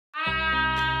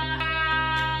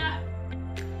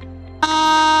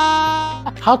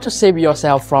How to save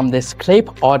yourself from this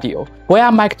clip audio?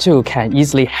 BOYAMIC 2 can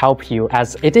easily help you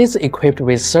as it is equipped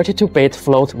with 32-bit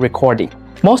float recording.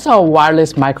 Most of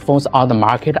wireless microphones on the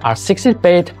market are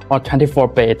 16-bit or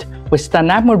 24-bit with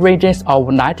dynamic ranges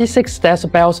of 96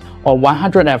 decibels or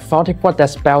 144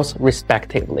 decibels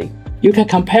respectively. You can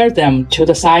compare them to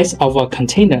the size of a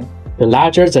container. The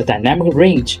larger the dynamic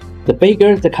range, the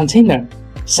bigger the container.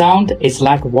 Sound is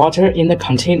like water in the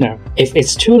container. If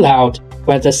it's too loud,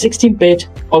 whether 16-bit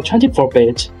or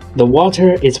 24-bit, the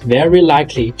water is very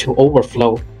likely to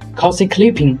overflow, causing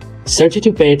clipping.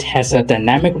 32-bit has a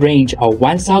dynamic range of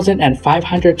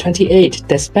 1528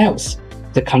 decibels.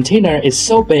 The container is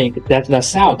so big that the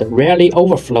sound rarely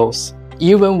overflows.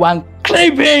 Even when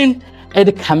clipping,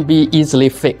 it can be easily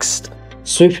fixed.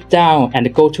 Swipe down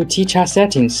and go to teacher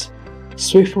settings.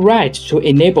 Swipe right to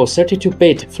enable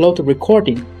 32-bit float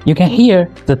recording. You can hear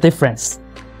the difference.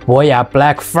 BOYA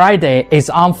Black Friday is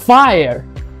on fire!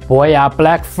 BOYA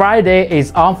Black Friday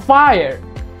is on fire!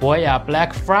 BOYA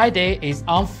Black Friday is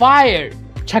on fire!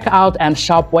 Check out and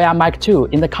shop BOYAMIC 2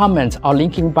 in the comments or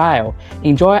link in bio.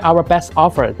 Enjoy our best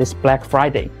offer this Black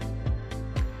Friday.